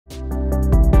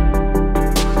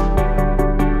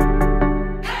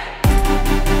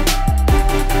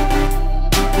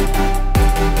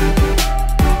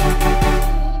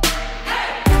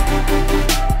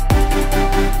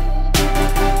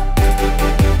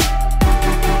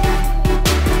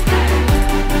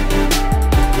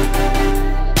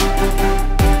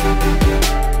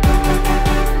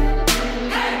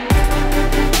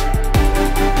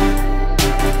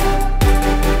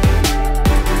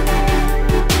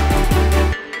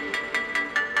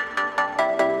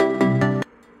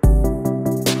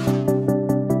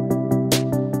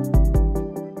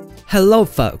Hello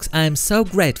folks, I am so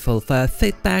grateful for your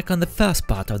feedback on the first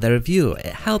part of the review. It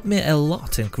helped me a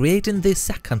lot in creating this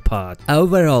second part.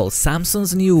 Overall,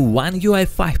 Samsung's new One UI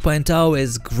 5.0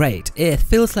 is great. It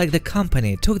feels like the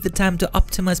company took the time to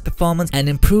optimize performance and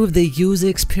improve the user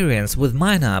experience with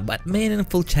minor but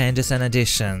meaningful changes and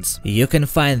additions. You can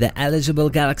find the eligible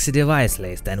Galaxy device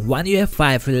list and One UI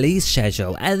 5 release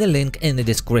schedule at the link in the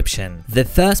description. The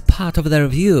first part of the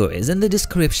review is in the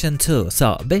description too,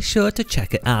 so be sure to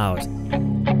check it out.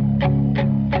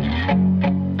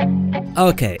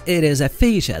 Okay, it is a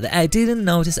feature that I didn't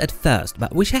notice at first,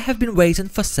 but which I have been waiting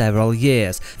for several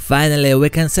years. Finally, we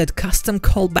can set custom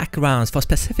call backgrounds for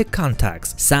specific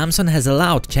contacts. Samsung has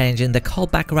allowed changing the call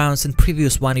backgrounds in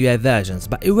previous One UI versions,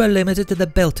 but it were limited to the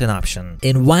built-in option.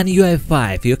 In One UI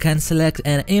 5, you can select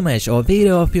an image or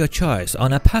video of your choice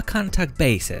on a per-contact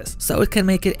basis, so it can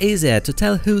make it easier to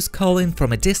tell who's calling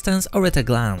from a distance or at a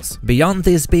glance. Beyond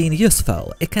this being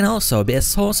useful, it can also be a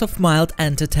source of mild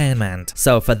entertainment.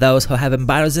 So for those who have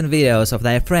embarrassing videos of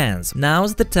their friends,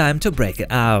 now's the time to break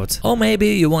it out. Or maybe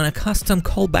you want a custom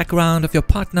call background of your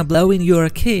partner blowing your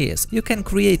keys. You can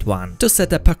create one. To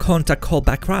set up a contact call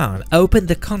background, open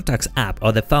the Contacts app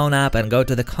or the phone app and go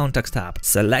to the Contacts tab.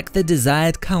 Select the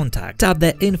desired contact, tap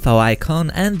the info icon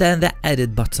and then the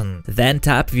edit button. Then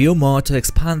tap view more to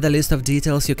expand the list of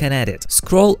details you can edit.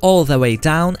 Scroll all the way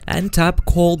down and tap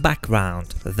call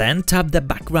background. Then tap the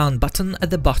background button at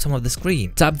the bottom of the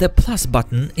screen. Tap the plus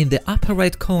button in the upper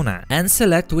right corner and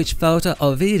select which photo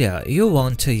or video you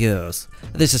want to use.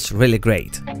 This is really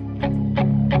great.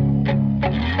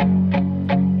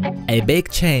 A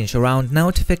big change around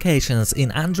notifications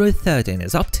in Android 13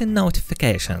 is opt-in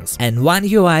notifications, and One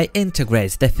UI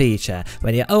integrates the feature.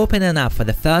 When you open an app for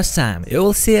the first time, you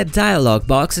will see a dialog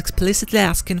box explicitly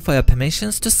asking for your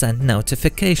permissions to send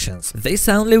notifications. This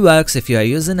only works if you are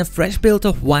using a fresh build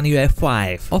of One UI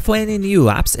 5 or for any new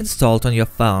apps installed on your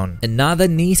phone. Another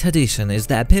neat addition is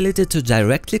the ability to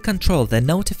directly control the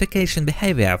notification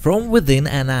behavior from within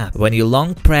an app. When you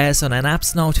long press on an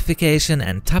app's notification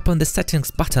and tap on the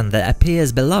settings button that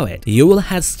appears below it, you will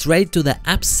head straight to the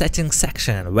app settings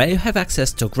section where you have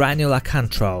access to granular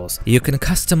controls. You can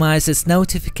customize its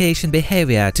notification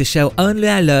behavior to show only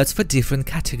alerts for different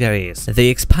categories. The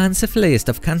expansive list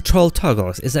of control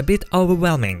toggles is a bit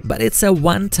overwhelming, but it's a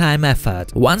one-time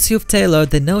effort. Once you've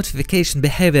tailored the notification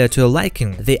behavior to your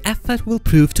liking, the effort will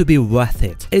prove to be worth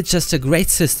it. It's just a great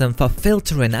system for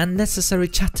filtering unnecessary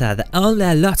chatter that only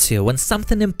alerts you when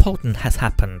something important has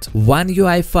happened. One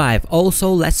UI 5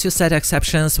 also lets you set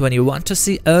exceptions when you want to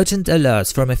see urgent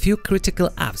alerts from a few critical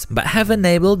apps but have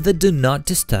enabled the Do Not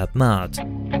Disturb mode.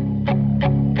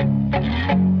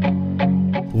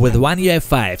 With One UI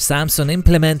 5, Samsung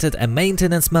implemented a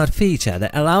maintenance mode feature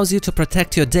that allows you to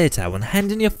protect your data when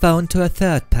handing your phone to a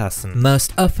third person.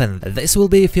 Most often, this will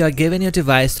be if you are giving your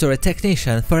device to a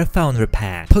technician for a phone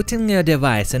repair. Putting your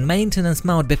device in maintenance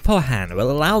mode beforehand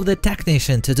will allow the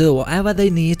technician to do whatever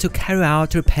they need to carry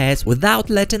out repairs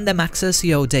without letting them access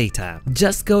your data.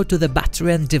 Just go to the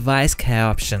battery and device care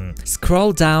option,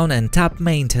 scroll down and tap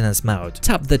maintenance mode.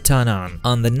 Tap the turn on.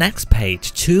 On the next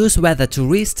page, choose whether to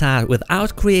restart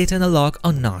without creating a lock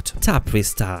or not. Tap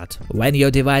restart. When your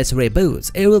device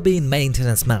reboots, it will be in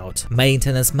maintenance mode.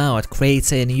 Maintenance mode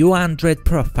creates a new Android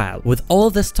profile with all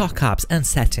the stock apps and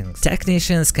settings.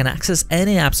 Technicians can access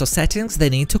any apps or settings they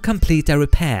need to complete a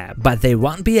repair, but they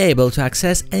won't be able to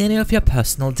access any of your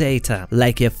personal data,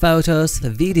 like your photos,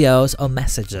 videos or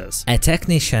messages. A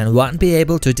technician won't be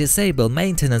able to disable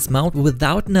maintenance mode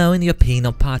without knowing your PIN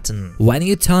or pattern. When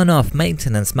you turn off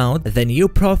maintenance mode, the new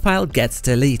profile gets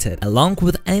deleted, along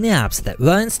with any apps that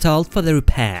were installed for the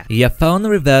repair. Your phone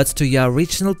reverts to your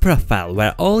original profile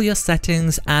where all your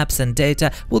settings, apps and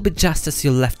data will be just as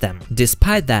you left them.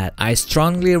 Despite that, I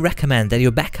strongly recommend that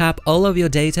you back up all of your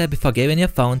data before giving your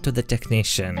phone to the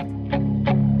technician.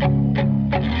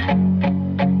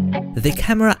 The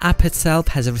camera app itself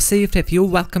has received a few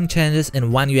welcome changes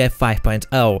in One UI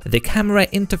 5.0. The camera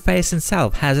interface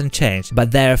itself hasn't changed, but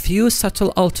there are a few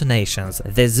subtle alternations.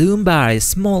 The zoom bar is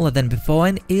smaller than before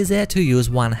and easier to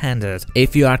use one-handed.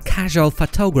 If you are a casual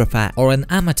photographer or an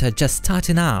amateur just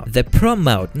starting out, the Pro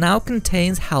mode now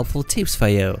contains helpful tips for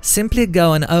you. Simply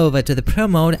go on over to the Pro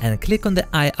mode and click on the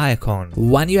eye icon.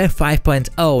 One UI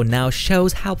 5.0 now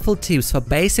shows helpful tips for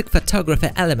basic photography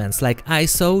elements like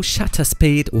ISO, shutter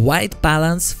speed, wide white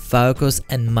balance, focus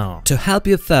and more. To help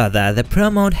you further, the Pro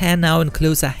mode here now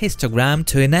includes a histogram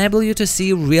to enable you to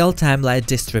see real-time light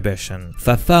distribution.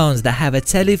 For phones that have a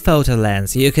telephoto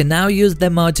lens, you can now use the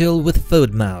module with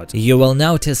food mode. You will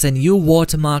notice a new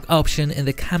watermark option in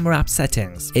the camera app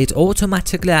settings. It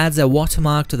automatically adds a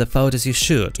watermark to the photos you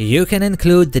shoot. You can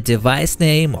include the device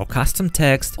name or custom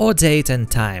text or date and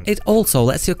time. It also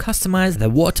lets you customize the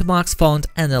watermark's font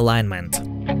and alignment.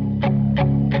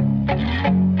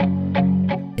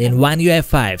 In One UI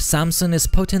 5, Samsung is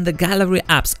putting the Gallery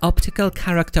app's optical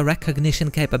character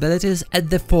recognition capabilities at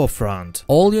the forefront.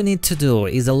 All you need to do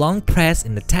is a long press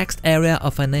in the text area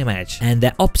of an image, and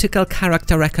the optical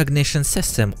character recognition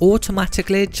system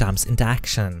automatically jumps into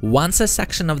action. Once a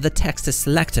section of the text is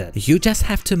selected, you just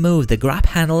have to move the grab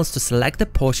handles to select the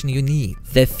portion you need.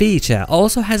 The feature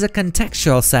also has a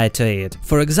contextual side to it.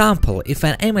 For example, if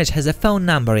an image has a phone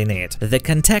number in it, the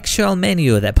contextual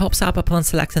menu that pops up upon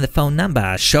selecting the phone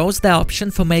number shows the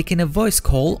option for making a voice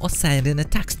call or sending a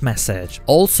text message.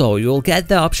 Also, you'll get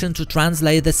the option to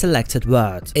translate the selected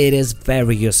word. It is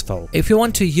very useful. If you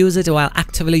want to use it while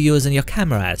actively using your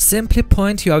camera, simply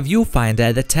point your viewfinder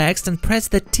at the text and press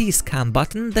the T-scan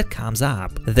button that comes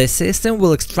up. The system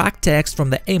will extract text from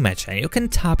the image and you can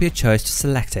tap your choice to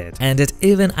select it. And it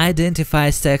even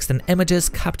identifies text and images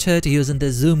captured using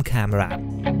the zoom camera.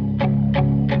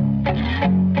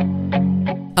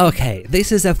 Okay,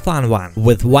 this is a fun one.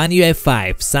 With One UI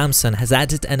 5, Samsung has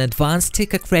added an advanced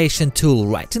sticker creation tool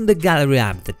right in the Gallery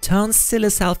app that turns silly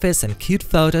selfies and cute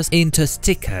photos into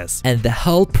stickers, and the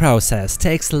whole process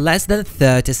takes less than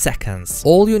 30 seconds.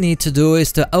 All you need to do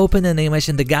is to open an image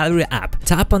in the Gallery app,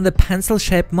 tap on the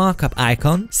pencil-shaped markup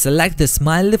icon, select the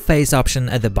smiley face option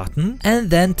at the bottom, and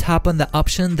then tap on the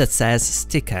option that says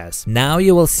stickers. Now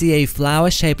you will see a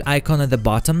flower-shaped icon at the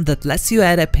bottom that lets you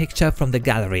add a picture from the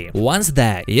gallery. Once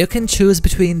there, you can choose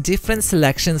between different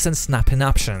selections and snapping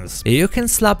options. You can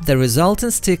slap the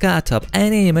resulting sticker atop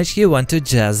any image you want to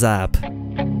jazz up.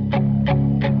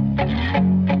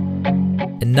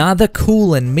 Another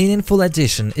cool and meaningful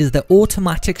addition is the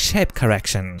automatic shape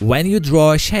correction. When you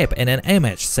draw a shape in an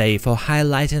image, say for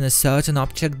highlighting a certain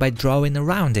object by drawing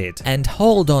around it, and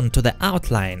hold on to the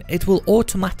outline, it will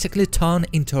automatically turn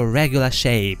into a regular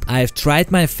shape. I've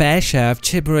tried my fair share of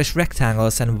gibberish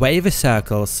rectangles and wavy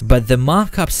circles, but the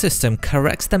markup system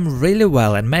corrects them really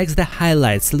well and makes the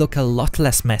highlights look a lot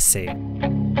less messy.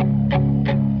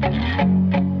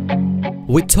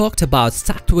 We talked about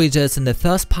stacked widgets in the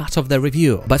first part of the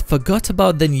review, but forgot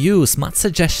about the new Smart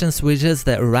Suggestions widgets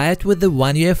that arrived with the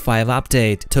One UI 5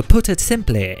 update. To put it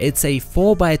simply, it's a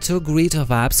 4x2 grid of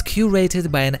apps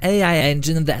curated by an AI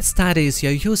engine that studies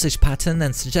your usage pattern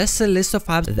and suggests a list of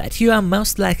apps that you are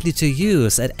most likely to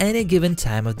use at any given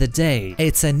time of the day.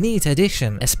 It's a neat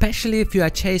addition, especially if you are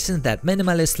chasing that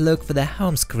minimalist look for the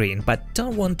home screen but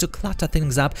don't want to clutter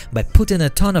things up by putting a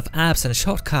ton of apps and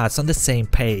shortcuts on the same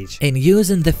page. In using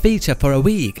the feature for a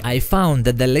week, I found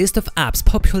that the list of apps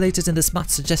populated in the Smart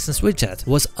Suggestions widget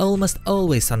was almost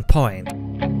always on point.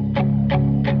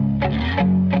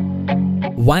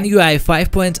 One UI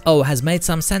 5.0 has made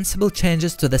some sensible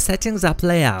changes to the settings app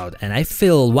layout, and I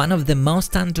feel one of the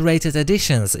most underrated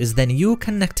additions is the new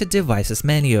Connected Devices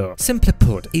menu. Simply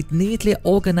put, it neatly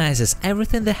organizes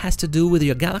everything that has to do with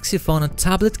your Galaxy phone or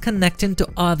tablet connecting to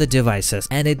other devices,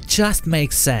 and it just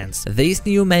makes sense. This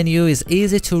new menu is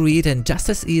easy to read and just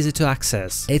as easy to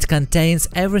access. It contains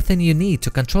everything you need to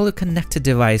control your connected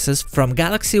devices, from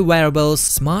Galaxy wearables,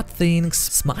 Smart Things,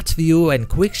 Smart View and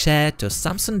Quick Share to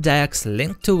Samsung DeX,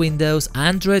 Link to Windows,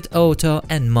 Android Auto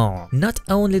and more. Not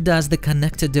only does the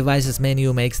Connected Devices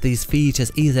menu makes these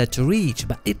features easier to reach,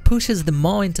 but it pushes them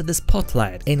more into the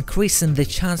spotlight, increasing the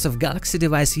chance of Galaxy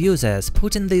device users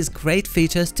putting these great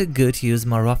features to good use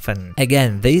more often.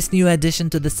 Again, this new addition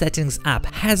to the Settings app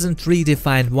hasn't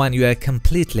redefined One UI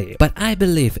completely, but I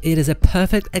believe it is a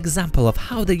perfect example of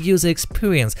how the user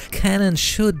experience can and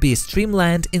should be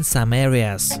streamlined in some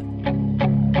areas.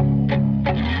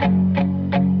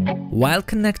 While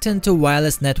connecting to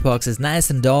wireless networks is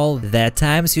nice and all, there are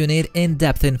times you need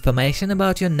in-depth information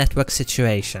about your network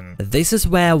situation. This is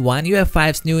where One UI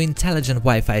 5's new intelligent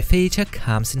Wi-Fi feature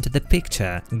comes into the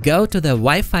picture. Go to the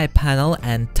Wi-Fi panel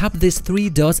and tap these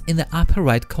three dots in the upper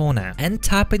right corner and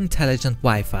tap Intelligent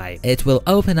Wi-Fi. It will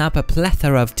open up a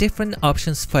plethora of different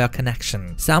options for your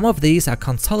connection. Some of these are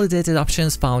consolidated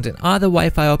options found in other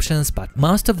Wi-Fi options, but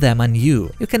most of them are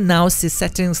new. You can now see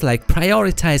settings like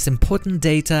prioritize important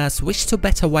data, switch to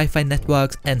better Wi-Fi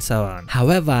networks, and so on.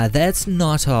 However, that's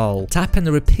not all. Tapping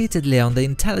repeatedly on the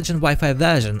intelligent Wi-Fi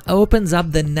version opens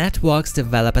up the network's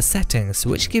developer settings,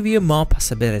 which give you more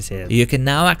possibilities. You can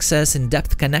now access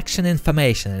in-depth connection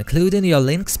information, including your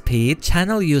link speed,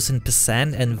 channel using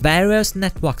percent, and various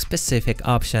network-specific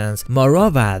options.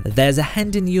 Moreover, there's a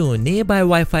handy-new Nearby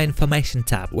Wi-Fi Information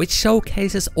tab, which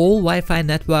showcases all Wi-Fi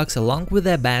networks along with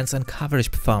their bands and coverage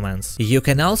performance. You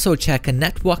can also check a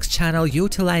network's channel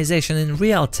utilization in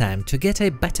real time to get a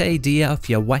better idea of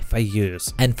your Wi-Fi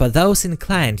use. And for those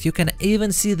inclined, you can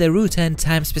even see the router and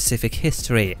time-specific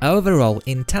history. Overall,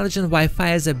 intelligent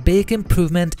Wi-Fi is a big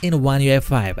improvement in One UI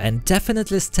 5 and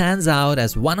definitely stands out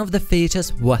as one of the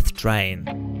features worth trying.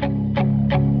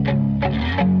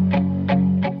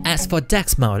 As for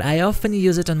DeX mode, I often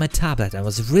use it on my tablet and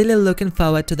was really looking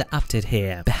forward to the update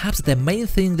here. Perhaps the main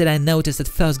thing that I noticed at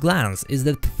first glance is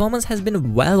that performance has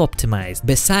been well optimized.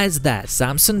 Besides that,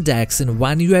 Samsung DeX in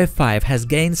One UI 5 has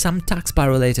gained some taskbar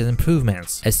related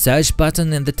improvements. A search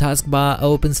button in the taskbar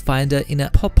opens Finder in a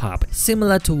pop-up,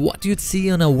 similar to what you'd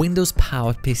see on a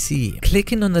Windows-powered PC.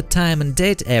 Clicking on the time and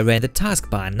date area in the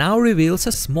taskbar now reveals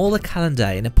a smaller calendar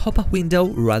in a pop-up window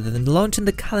rather than launching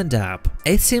the calendar app.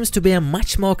 It seems to be a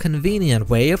much more convenient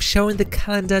way of showing the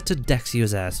calendar to DeX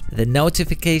users. The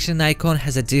notification icon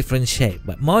has a different shape,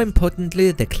 but more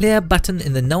importantly, the clear button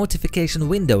in the notification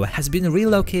window has been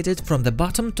relocated from the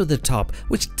bottom to the top,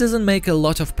 which doesn't make a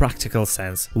lot of practical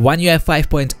sense. One UI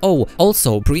 5.0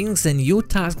 also brings a new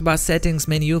taskbar settings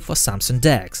menu for Samsung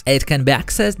DeX. It can be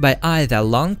accessed by either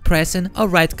long pressing or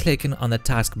right-clicking on the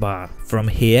taskbar. From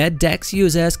here, DeX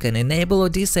users can enable or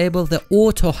disable the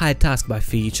auto hide taskbar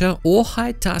feature or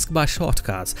hide taskbar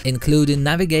shortcuts, including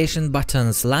navigation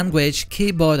buttons, language,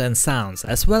 keyboard and sounds,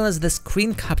 as well as the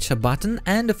screen capture button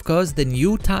and of course the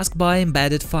new taskbar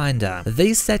embedded Finder.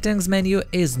 This settings menu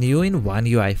is new in One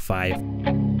UI 5.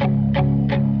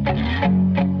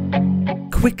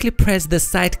 Quickly press the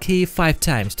side key 5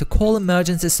 times to call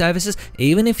emergency services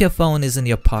even if your phone is in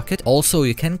your pocket. Also,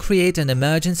 you can create an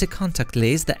emergency contact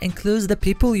list that includes the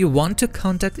people you want to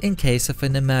contact in case of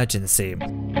an emergency.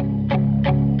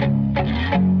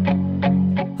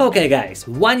 Okay guys,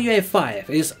 One UI 5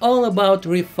 is all about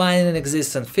refining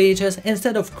existing features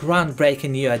instead of groundbreaking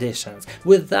new additions.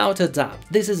 Without a doubt,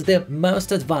 this is the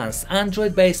most advanced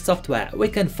Android-based software we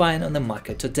can find on the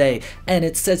market today, and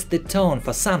it sets the tone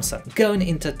for Samsung going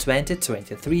into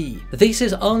 2023. This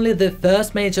is only the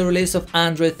first major release of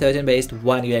Android 13-based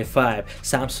One UI 5.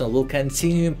 Samsung will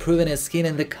continue improving its skin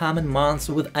in the coming months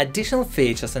with additional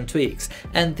features and tweaks,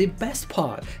 and the best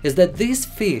part is that these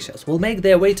features will make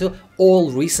their way to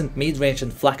all recent mid-range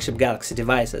and flagship Galaxy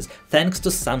devices, thanks to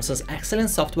Samsung's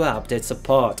excellent software update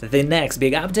support. The next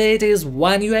big update is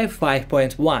One UI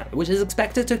 5.1, which is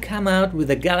expected to come out with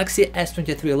the Galaxy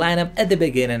S23 lineup at the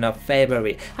beginning of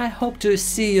February. I hope to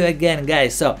see you again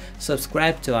guys, so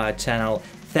subscribe to our channel.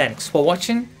 Thanks for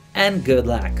watching and good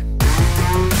luck!